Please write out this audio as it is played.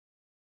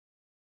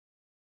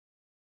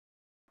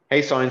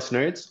Hey science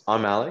nerds,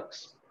 I'm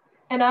Alex.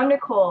 And I'm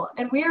Nicole,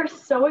 and we are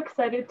so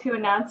excited to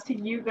announce to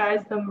you guys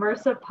the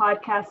MURSA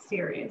Podcast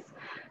series.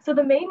 So,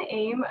 the main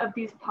aim of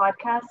these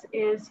podcasts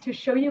is to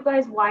show you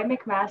guys why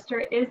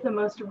McMaster is the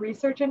most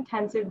research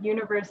intensive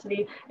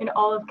university in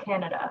all of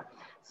Canada.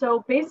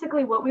 So,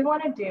 basically, what we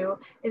want to do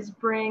is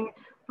bring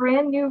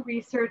brand new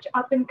research,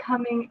 up and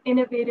coming,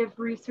 innovative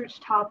research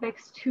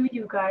topics to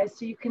you guys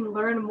so you can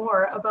learn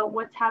more about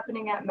what's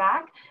happening at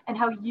Mac and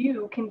how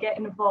you can get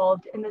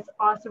involved in this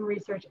awesome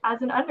research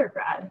as an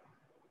undergrad.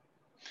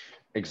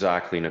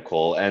 Exactly,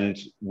 Nicole. And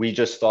we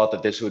just thought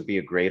that this would be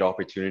a great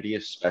opportunity,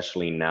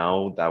 especially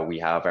now that we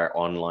have our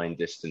online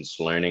distance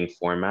learning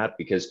format,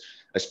 because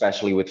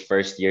especially with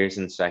first years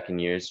and second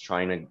years,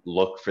 trying to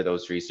look for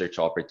those research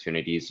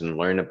opportunities and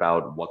learn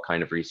about what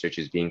kind of research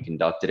is being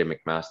conducted at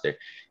McMaster.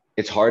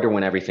 It's harder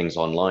when everything's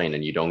online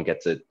and you don't get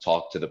to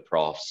talk to the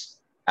profs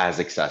as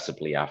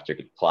accessibly after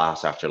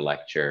class, after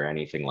lecture, or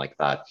anything like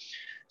that.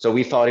 So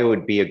we thought it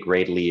would be a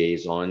great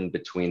liaison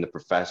between the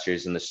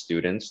professors and the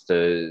students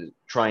to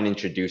try and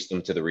introduce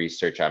them to the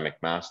research at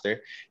McMaster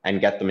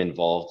and get them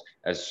involved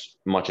as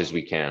much as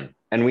we can.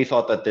 And we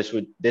thought that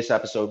this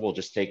episode will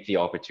just take the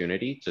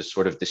opportunity to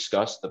sort of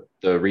discuss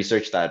the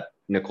research that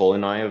Nicole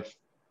and I have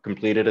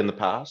completed in the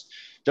past,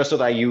 just so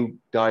that you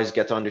guys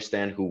get to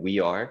understand who we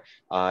are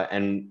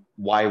and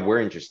why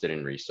we're interested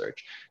in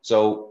research.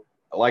 So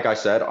like I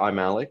said, I'm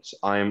Alex.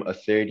 I'm a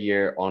third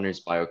year honors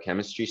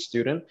biochemistry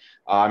student.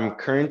 I'm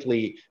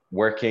currently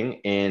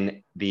working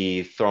in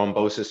the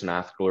Thrombosis and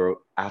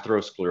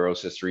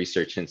Atherosclerosis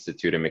Research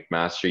Institute at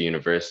McMaster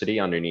University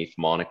underneath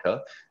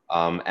Monica.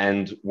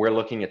 And we're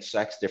looking at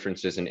sex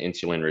differences in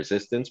insulin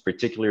resistance,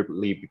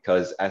 particularly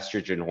because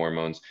estrogen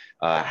hormones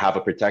have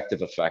a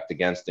protective effect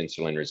against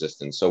insulin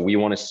resistance. So we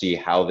want to see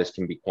how this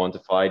can be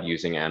quantified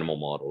using animal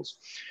models.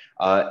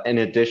 In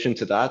addition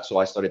to that, so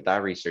I started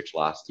that research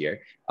last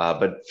year.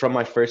 But from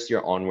my first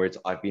year onwards,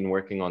 I've been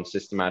working on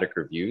systematic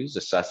reviews,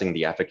 assessing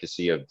the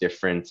efficacy of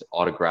different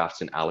autografts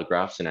and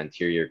allografts in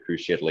anterior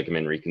cruciate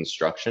ligament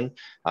reconstruction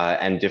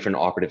and different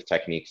operative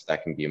techniques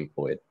that can be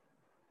employed.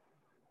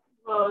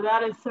 Whoa,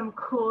 that is some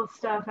cool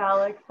stuff,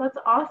 Alex. That's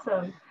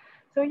awesome.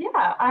 So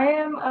yeah, I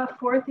am a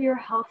fourth year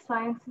health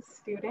sciences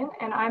student,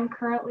 and I'm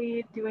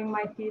currently doing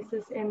my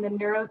thesis in the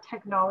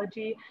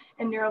neurotechnology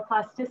and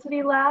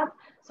neuroplasticity lab.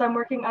 So I'm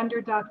working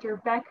under Dr.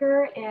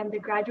 Becker, and the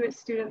graduate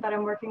student that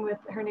I'm working with,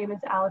 her name is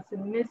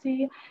Allison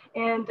Mizzi,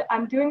 and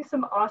I'm doing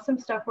some awesome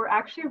stuff. We're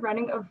actually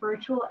running a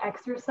virtual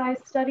exercise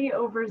study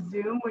over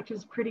Zoom, which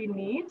is pretty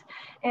neat.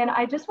 And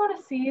I just want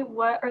to see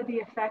what are the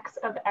effects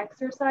of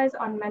exercise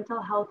on mental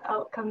health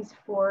outcomes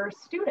for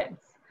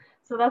students.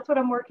 So that's what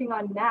I'm working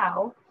on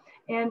now.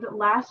 And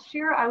last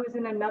year I was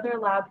in another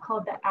lab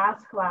called the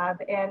Ask Lab.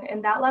 And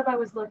in that lab, I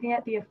was looking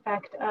at the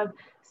effect of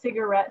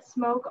cigarette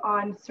smoke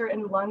on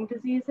certain lung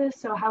diseases.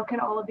 So how can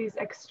all of these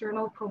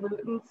external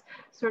pollutants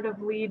sort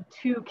of lead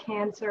to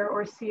cancer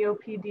or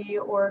COPD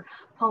or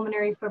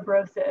pulmonary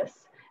fibrosis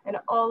and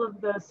all of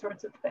those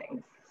sorts of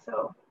things.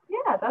 So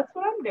yeah, that's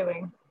what I'm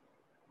doing.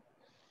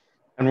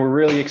 And we're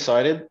really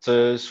excited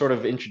to sort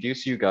of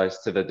introduce you guys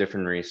to the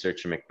different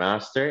research at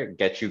McMaster,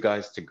 get you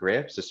guys to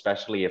grips,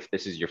 especially if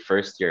this is your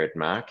first year at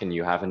Mac and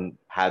you haven't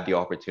had the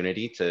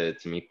opportunity to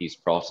meet these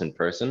profs in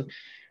person,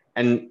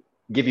 and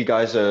give you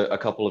guys a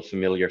couple of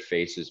familiar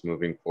faces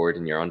moving forward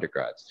in your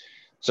undergrads.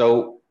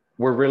 So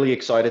we're really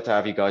excited to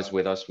have you guys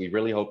with us. We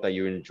really hope that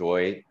you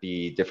enjoy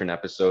the different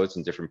episodes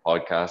and different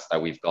podcasts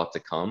that we've got to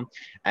come.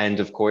 And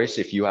of course,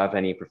 if you have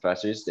any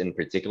professors in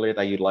particular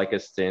that you'd like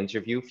us to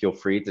interview, feel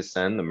free to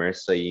send the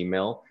MURSA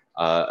email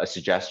a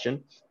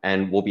suggestion,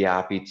 and we'll be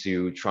happy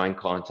to try and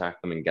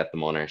contact them and get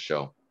them on our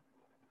show.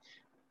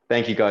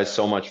 Thank you guys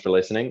so much for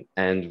listening,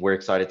 and we're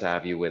excited to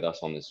have you with us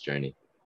on this journey.